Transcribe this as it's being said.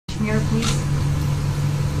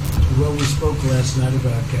Well, we spoke last night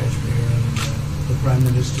about Kashmir, and the Prime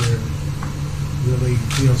Minister really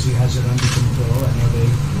feels he has it under control. I know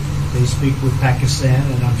they speak with Pakistan,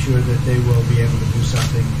 and I'm sure that they will be able to do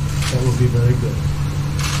something that will be very good.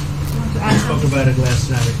 We spoke about it last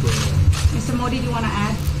night at Biarritz. Mr. Modi, do you want to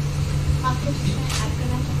add?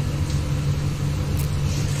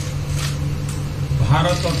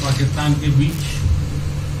 Bharat और पाकिस्तान के बीच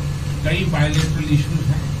कई bilateral issues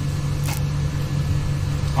हैं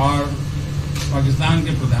और पाकिस्तान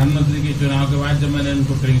के प्रधानमंत्री के चुनाव के बाद जब मैंने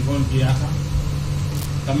उनको टेलीफोन किया था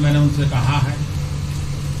तब मैंने उनसे कहा है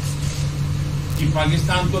कि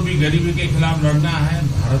पाकिस्तान को भी गरीबी के खिलाफ लड़ना है,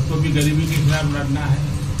 भारत को भी गरीबी के खिलाफ लड़ना है,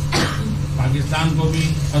 पाकिस्तान को भी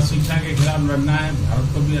अशिक्षा के खिलाफ लड़ना है, भारत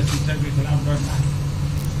को भी अशिक्षा के खिलाफ लड़ना है,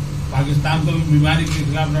 पाकिस्तान को भी बीमारी के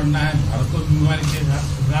खिलाफ लड़ना है, भारत को भी बीमारी के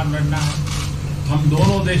खिलाफ लड़ना है। हम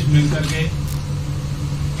दोनों देश मिलकर के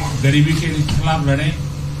गरीबी के खिलाफ लड़ें,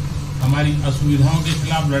 हमारी असुविधाओं के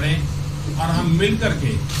खिलाफ लड़ें और हम मिलकर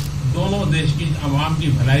के दोनों देश की आवाम की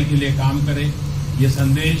भलाई के लिए काम करें। ये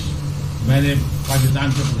संदेश मैंने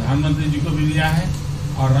पाकिस्तान के प्रधानमंत्री जी को भी दिया है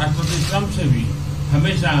और राष्ट्रपति ट्रंप से भी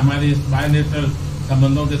हमेशा हमारे इस बायलैटरल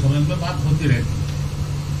संबंधों के संबंध में बात होती रहती है।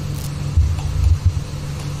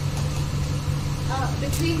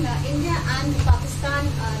 Between India and Pakistan,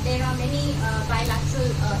 there are many bilateral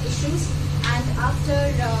issues. And after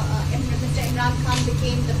Mr. Imran Khan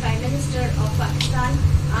became the Prime Minister of Pakistan,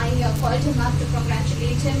 I called him up to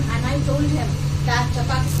congratulate him, and I told him that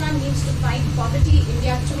Pakistan needs to fight poverty,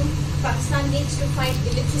 India too. Pakistan needs to fight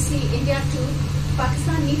illiteracy, India too.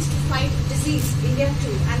 Pakistan needs to fight disease, India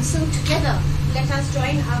too. And so together, let us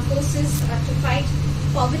join our forces to fight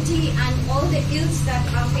poverty and all the ills that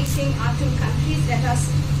are facing our two countries. Let us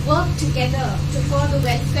work together for the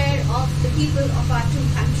welfare of the people of our two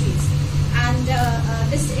countries. And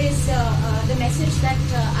this is the message that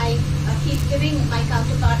I keep giving my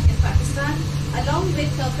counterpart in Pakistan. Along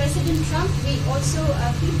with President Trump, we also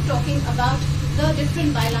keep talking about the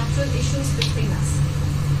different bilateral issues between us.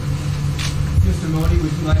 Mr. Modi,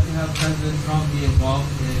 would you like to have President Trump be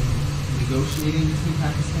involved in negotiating between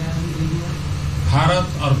Pakistan and India? Bharat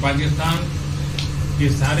और पाकिस्तान के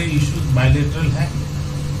सारे issues bilateral हैं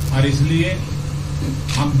और इसलिए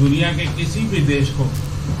हम दुनिया के किसी भी देश को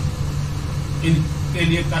इनके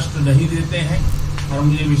लिए कष्ट नहीं देते हैं और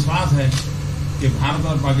मुझे विश्वास है कि भारत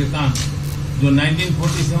और पाकिस्तान जो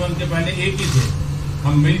 1947 के पहले एक ही थे,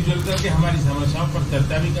 हम मिलजुल करके हमारी समस्याओं पर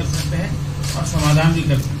चर्चा भी कर सकते हैं और समाधान भी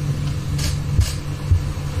कर सकते हैं।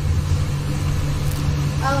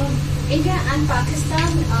 India and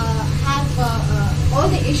Pakistan have all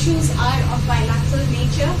the issues are of bilateral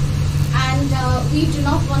nature, and we do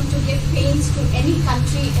not want to give pains to any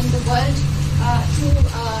country in the world to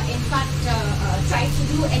in fact try to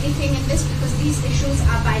do anything in this, because these issues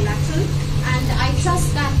are bilateral. And I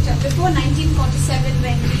trust that before 1947,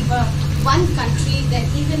 when we were one country, that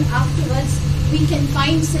even afterwards we can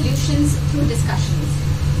find solutions through discussions.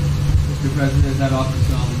 Mr. President, is that offer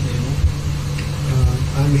still on the table?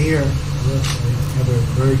 I'm here. I have a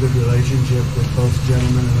very good relationship with both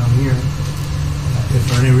gentlemen, and I'm here if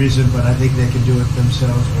for any reason, but I think they can do it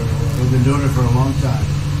themselves. They've been doing it for a long time.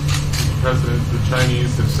 President, the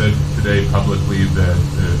Chinese have said today publicly that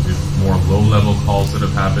it's more low-level calls that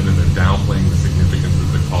have happened, and they're downplaying the significance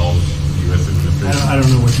of the calls the U.S. administration. I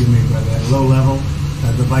don't know what you mean by that. Low level?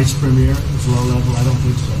 The vice premier is low level? I don't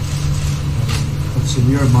think so. What's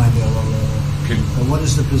in your mind, they're low level? What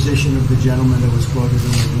is the position of the gentleman that was quoted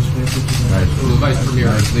in the newspaper today? Right. Well, the Vice Premier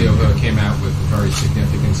Leo came out with very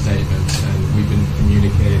significant statements, and we've been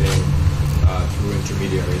communicating through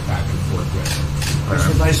intermediaries back and forth with him. That's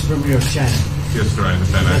the Vice Premier of China. Yes, sir, I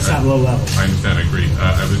understand. That's not low level. I understand, I agree.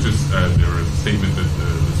 I was just, there was a statement that the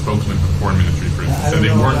spokesman for the Foreign Ministry, for instance, said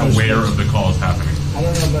they weren't aware of the calls happening. I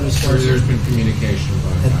don't know about his spokesman. There's been communication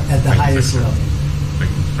at the highest level.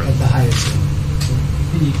 Thank you, Mr. President. At the highest level.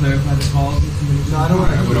 Can you clarify the calls? No, I don't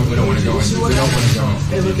want to. We don't want to go into. We don't want to go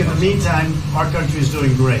into. Hey, look, in the meantime, our country is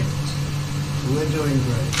doing great. We're doing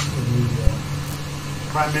great.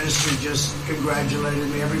 The Prime Minister just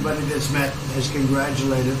congratulated me. Everybody that's met has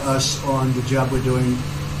congratulated us on the job we're doing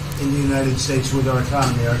in the United States with our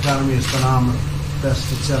economy. Our economy is phenomenal,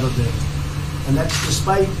 best it's ever been. And that's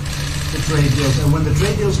despite the trade deals. And when the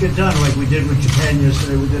trade deals get done, like we did with Japan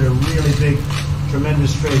yesterday, we did a really big,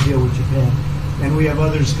 tremendous trade deal with Japan. And we have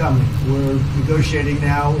others coming. We're negotiating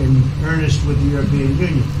now in earnest with the European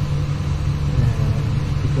Union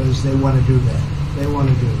because they want to do that. They want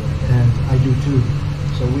to do that, and I do too.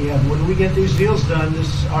 So we have. When we get these deals done,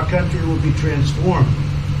 our country will be transformed.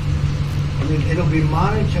 I mean, it'll be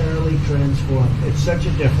monetarily transformed. It's such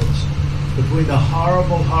a difference. between the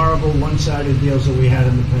horrible, horrible one-sided deals that we had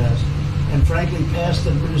in the past. And frankly, past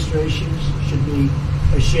administrations should be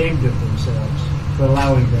ashamed of themselves for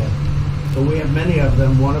allowing that. But we have many of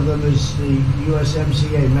them. One of them is the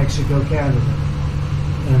USMCA, Mexico-Canada.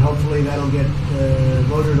 And hopefully that'll get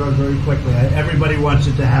voted on very quickly. Everybody wants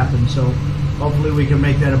it to happen, so hopefully we can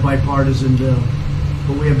make that a bipartisan bill.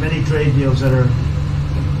 But we have many trade deals that are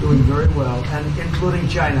doing very well, and including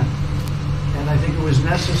China. And I think it was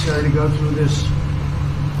necessary to go through this,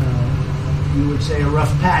 you would say a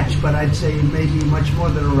rough patch, but I'd say maybe much more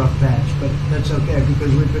than a rough patch. But that's okay,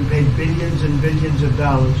 because we've been paid billions and billions of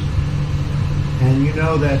dollars. And you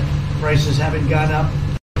know that prices haven't gone up,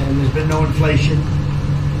 and there's been no inflation.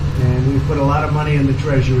 And we've put a lot of money in the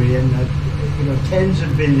Treasury, and tens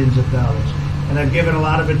of billions of dollars. And I've given a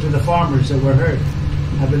lot of it to the farmers that were hurt.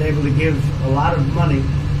 I've been able to give a lot of money,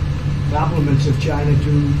 compliments of China,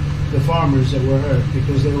 to the farmers that were hurt,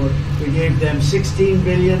 because we gave them 16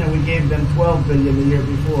 billion and we gave them 12 billion the year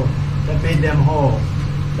before. That made them whole.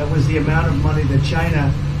 That was the amount of money that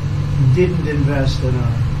China didn't invest in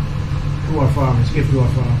give to our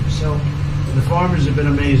farmers. So the farmers have been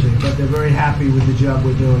amazing, but they're very happy with the job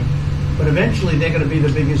we're doing. But eventually they're going to be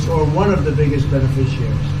the biggest, or one of the biggest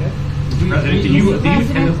beneficiaries. Okay? Mr. President, did you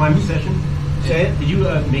attend the climate session? Say it? Did you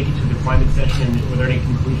make it to the climate session? Were there any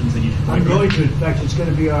conclusions that you should I'm going to. In fact, it's going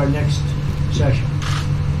to be our next session.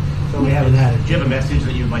 So we haven't had it. Do you have a message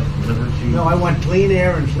that you'd like to deliver to? No, I want clean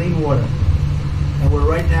air and clean water. And we're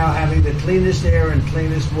right now having the cleanest air and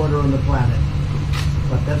cleanest water on the planet.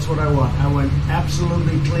 But that's what I want. I want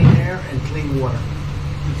absolutely clean air and clean water.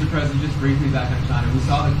 Mr. President, just briefly back on China, we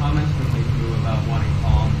saw the comments from you about wanting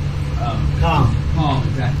calm. Calm,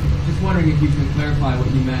 exactly. Just wondering if you could clarify what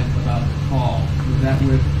you meant about the call. Was that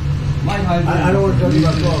with light hydrogen? I don't want to talk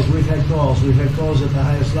about calls. We've had calls. We've had calls at the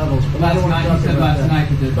highest levels. But I don't want to talk about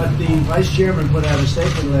that. But the Vice Chairman put out a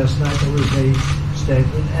statement last night that was a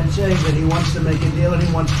statement and saying that he wants to make a deal and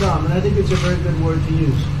he wants calm. And I think it's a very good word to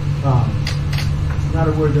use, calm. It's not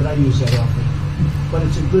a word that I use that often, but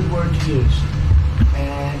it's a good word to use.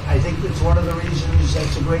 And I think it's one of the reasons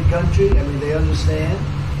that's a great country. I mean, they understand.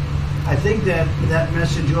 I think that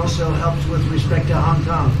message also helps with respect to Hong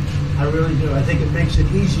Kong. I really do. I think it makes it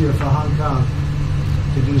easier for Hong Kong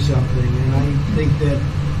to do something. And I think that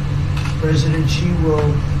President Xi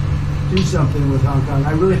will do something with Hong Kong.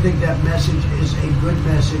 I really think that message is a good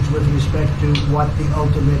message with respect to what the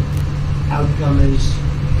ultimate outcome is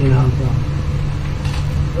in Hong Kong.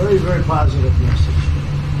 Very, very positive message.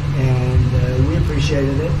 And we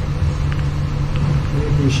appreciated it. We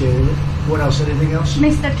appreciated it. What else? Anything else?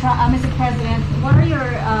 Mr. President, what are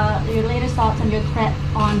your latest thoughts on your threat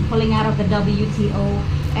on pulling out of the WTO?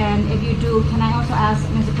 And if you do, can I also ask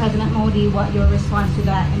Mr. President Modi what your response to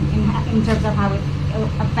that in terms of how it will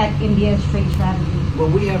affect India's trade strategy? Well,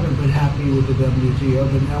 we haven't been happy with the WTO,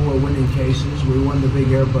 but now we're winning cases. We won the big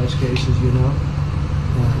Airbus cases, you know.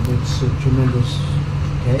 It's a tremendous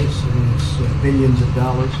case. I mean, it's billions of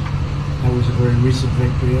dollars. That was a very recent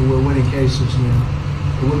victory, and we're winning cases now.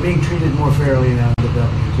 We're being treated more fairly now in the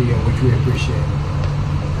WTO, which we appreciate.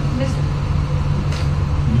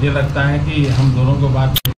 मुझे लगता है कि हम दोनों को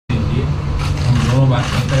बात कीजिए, हम दोनों बात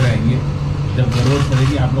करते रहेंगे. जब जरूरत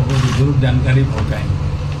पड़ेगी आप लोगों को जरूर जानकारी पहुंचाएंगे.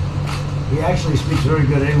 He actually speaks very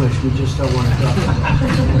good English. We just don't want to talk about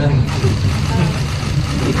it.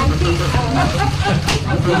 I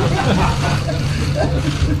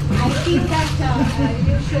feel that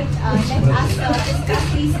you should let us discuss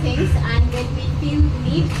these things, and when we feel the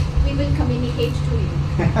need, we will communicate to you.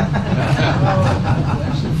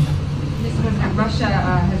 Mr. President, Russia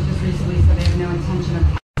has just recently said they have no intention of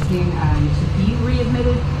asking to be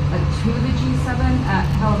readmitted to the G7.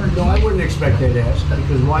 However, no, I wouldn't expect they'd ask,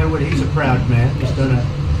 because why would he's a proud man. He's done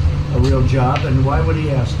a real job, and why would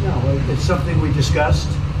he ask? No, it's something we discussed,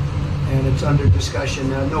 and it's under discussion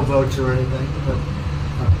now. No votes or anything, but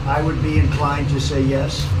I would be inclined to say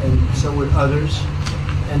yes, and so would others,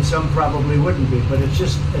 and some probably wouldn't be, but it's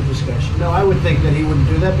just a discussion. No, I would think that he wouldn't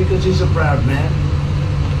do that because he's a proud man.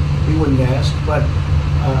 He wouldn't ask, but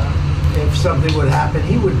if something would happen,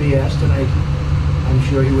 he would be asked, and I'm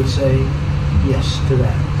sure he would say yes to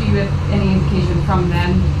that. Do you have any indication from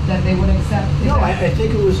them that they would accept? No, I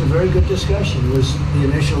think it was a very good discussion. It was the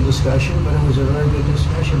initial discussion, but it was a very good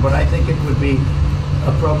discussion. But I think it would be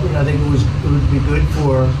appropriate. I think it would be good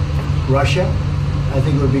for Russia. I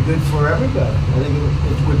think it would be good for everybody. I think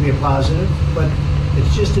it would be a positive. But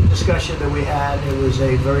it's just a discussion that we had. It was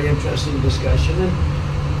a very interesting discussion and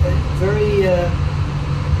very,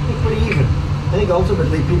 pretty even. I think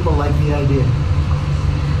ultimately people like the idea.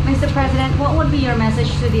 Mr. President, what would be your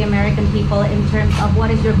message to the American people in terms of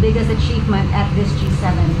what is your biggest achievement at this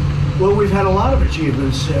G7? Well, we've had a lot of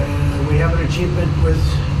achievements. We have an achievement with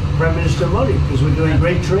Prime Minister Modi because we're doing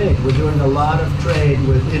great trade. We're doing a lot of trade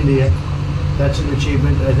with India. That's an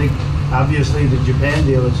achievement. I think, obviously, the Japan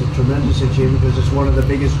deal is a tremendous achievement because it's one of the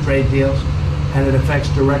biggest trade deals and it affects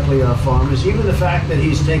directly our farmers. Even the fact that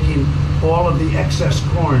he's taking all of the excess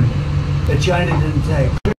corn that China didn't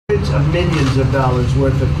take, hundreds of millions of dollars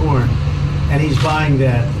worth of corn, and he's buying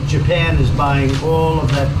that. Japan is buying all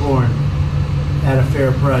of that corn at a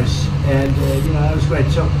fair price. And, that was great.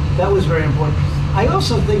 So that was very important. I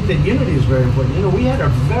also think that unity is very important. We had a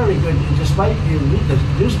very good, despite you read the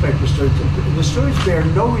newspaper stories, the stories bear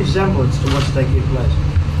no resemblance to what's taking place.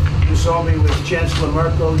 You saw me with Chancellor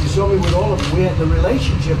Merkel. You saw me with all of them. The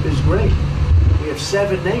relationship is great. We have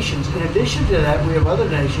 7 nations. In addition to that, we have other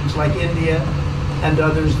nations like India and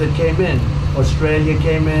others that came in. Australia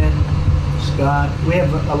came in, Scott. We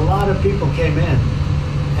have a lot of people came in.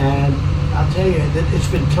 And I'll tell you that it's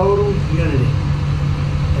been total unity.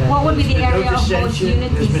 What would be the area of most unity,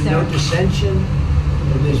 There's been no dissension.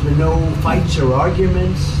 There's been no fights or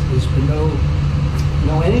arguments. There's been no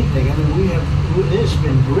anything. I mean, there's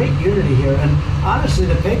been great unity here. And honestly,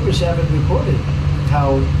 the papers haven't reported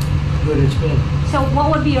how good it's been. So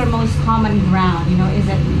what would be your most common ground? Is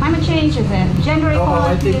it climate change? Is it gender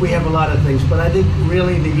equality? I think we have a lot of things. But I think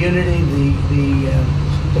really the unity,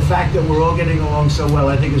 the fact that we're all getting along so well,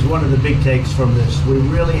 I think is one of the big takes from this. We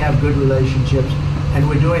really have good relationships. And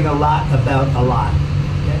we're doing a lot about a lot.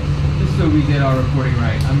 Okay? Just so we get our reporting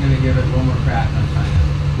right, I'm going to give it one more crack on China.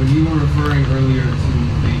 When you were referring earlier to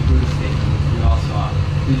the Buddha statement, which we all saw,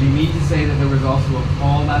 did you mean to say that there was also a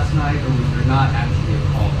call last night, or was there not actually a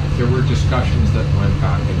call last night? There were discussions that went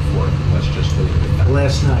back and forth. Let's just leave it at that.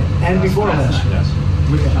 Last night. And before last night. Yes.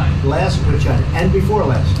 With China? With China. And before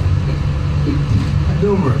last night.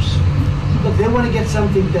 Numerous. Look, they want to get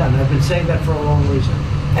something done. I've been saying that for a long reason.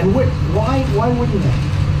 And why wouldn't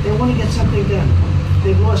they? They want to get something done.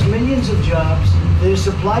 They've lost millions of jobs. Their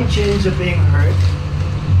supply chains are being hurt.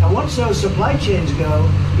 And once those supply chains go,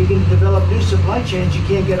 you can develop new supply chains. You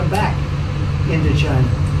can't get them back into China.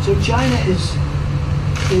 So China is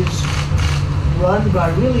run by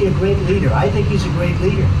really a great leader. I think he's a great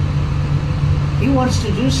leader. He wants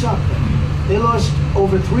to do something. They lost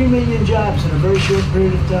over 3 million jobs in a very short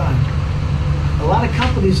period of time. A lot of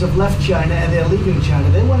companies have left China and they're leaving China.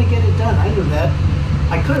 They want to get it done. I knew that.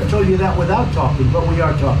 I could have told you that without talking, but we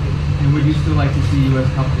are talking. And would you still like to see U.S.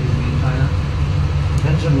 companies leave China?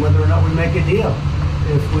 Depends on whether or not we make a deal.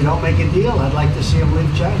 If we don't make a deal, I'd like to see them leave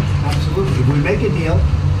China. Absolutely. If we make a deal,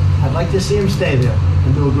 I'd like to see them stay there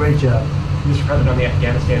and do a great job. Mr. President, on the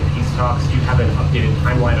Afghanistan peace talks, do you have an updated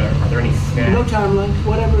timeline? Are there any snags? No timeline,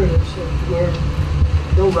 whatever it is. We're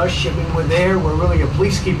no rush. I mean, we're there. We're really a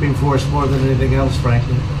peacekeeping force more than anything else,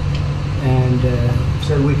 frankly. And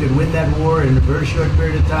said we could win that war in a very short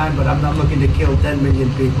period of time, but I'm not looking to kill 10 million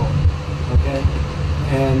people. Okay?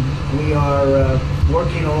 And we are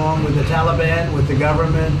working along with the Taliban, with the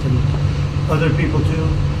government, and other people too.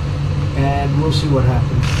 And we'll see what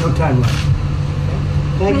happens. No timeline.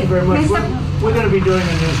 Okay? Thank you very much. We're going to be doing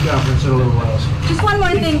a news conference in a little while. Just one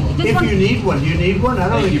more thing. If you need one, do you need one? I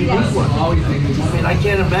don't think you need one. I mean, I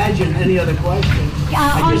can't imagine any other question.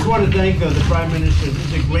 I just want to thank the Prime Minister.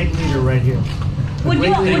 He's a great leader right here. Would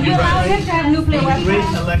you allow him to have nuclear weapons? Great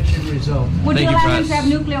election result. Would you allow him to have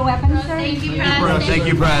nuclear weapons, sir? Thank you, press. Thank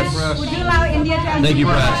you, press. Would you allow India to have Thank you,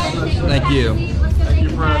 nuclear press. weapons? Thank you. Thank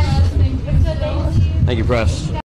you, press. Thank you, press.